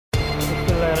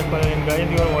Guys,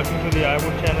 you are watching to the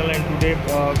iWood channel, and today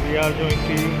we are going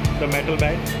to use the metal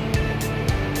bed.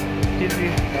 This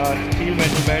is steel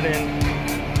metal bed, and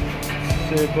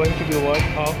it's going to be work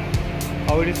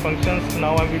how it is functions.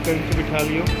 Now I'm going to be tell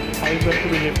you how it's going to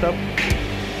be lift up.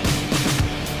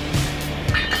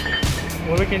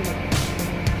 What we can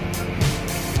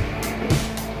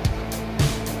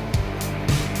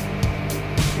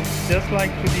it's just like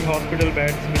to the hospital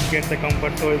beds which get the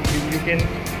comfort, so you can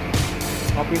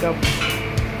up it up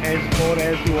as more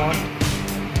as you want.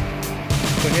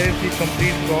 So here is the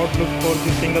complete broad look for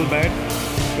the single bed.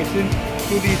 It's in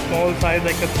to the small size,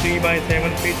 like a 3 by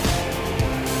 7 feet.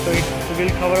 So it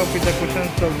will cover up with the cushions.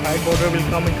 The side border will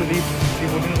come into the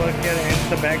wooden work here, and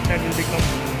the back side will become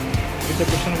with the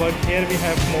cushion work. Here we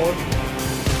have more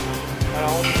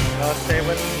around 7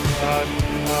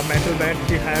 metal beds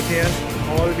we have here,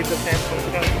 all with the same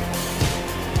function.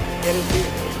 Here is the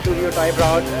studio type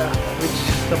rod which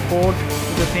support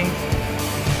the things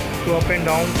to up and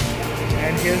down,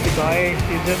 and here's the guy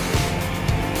is just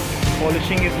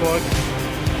polishing his work.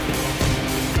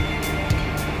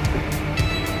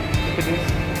 Look at this.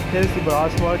 Here is the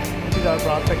brass work. This is our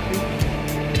brass factory.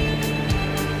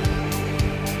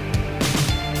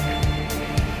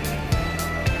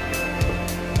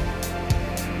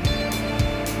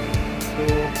 So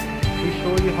we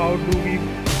show you how do we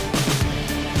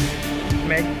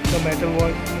make the metal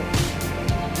work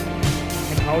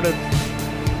and how does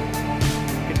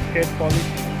it get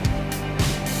polished.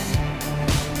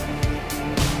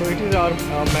 So it is our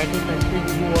metal factory. We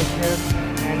do work here,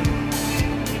 and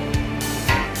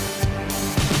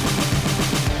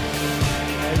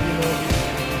as you know,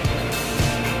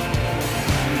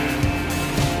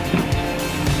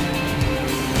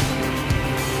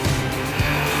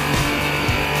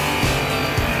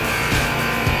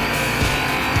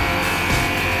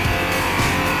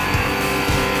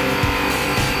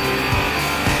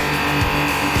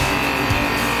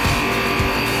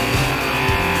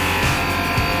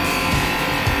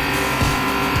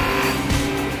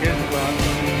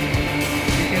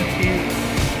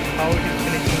 how it is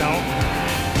finishing now.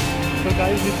 So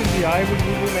guys, this is the iWood.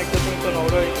 We will make the things on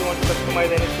order. If you want to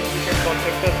customize anything, you can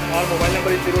contact us. Our mobile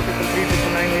number is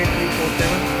 0233998347,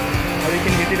 or you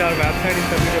can visit our website in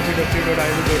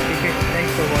www.iwood.tk.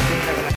 Thanks for watching. Have a nice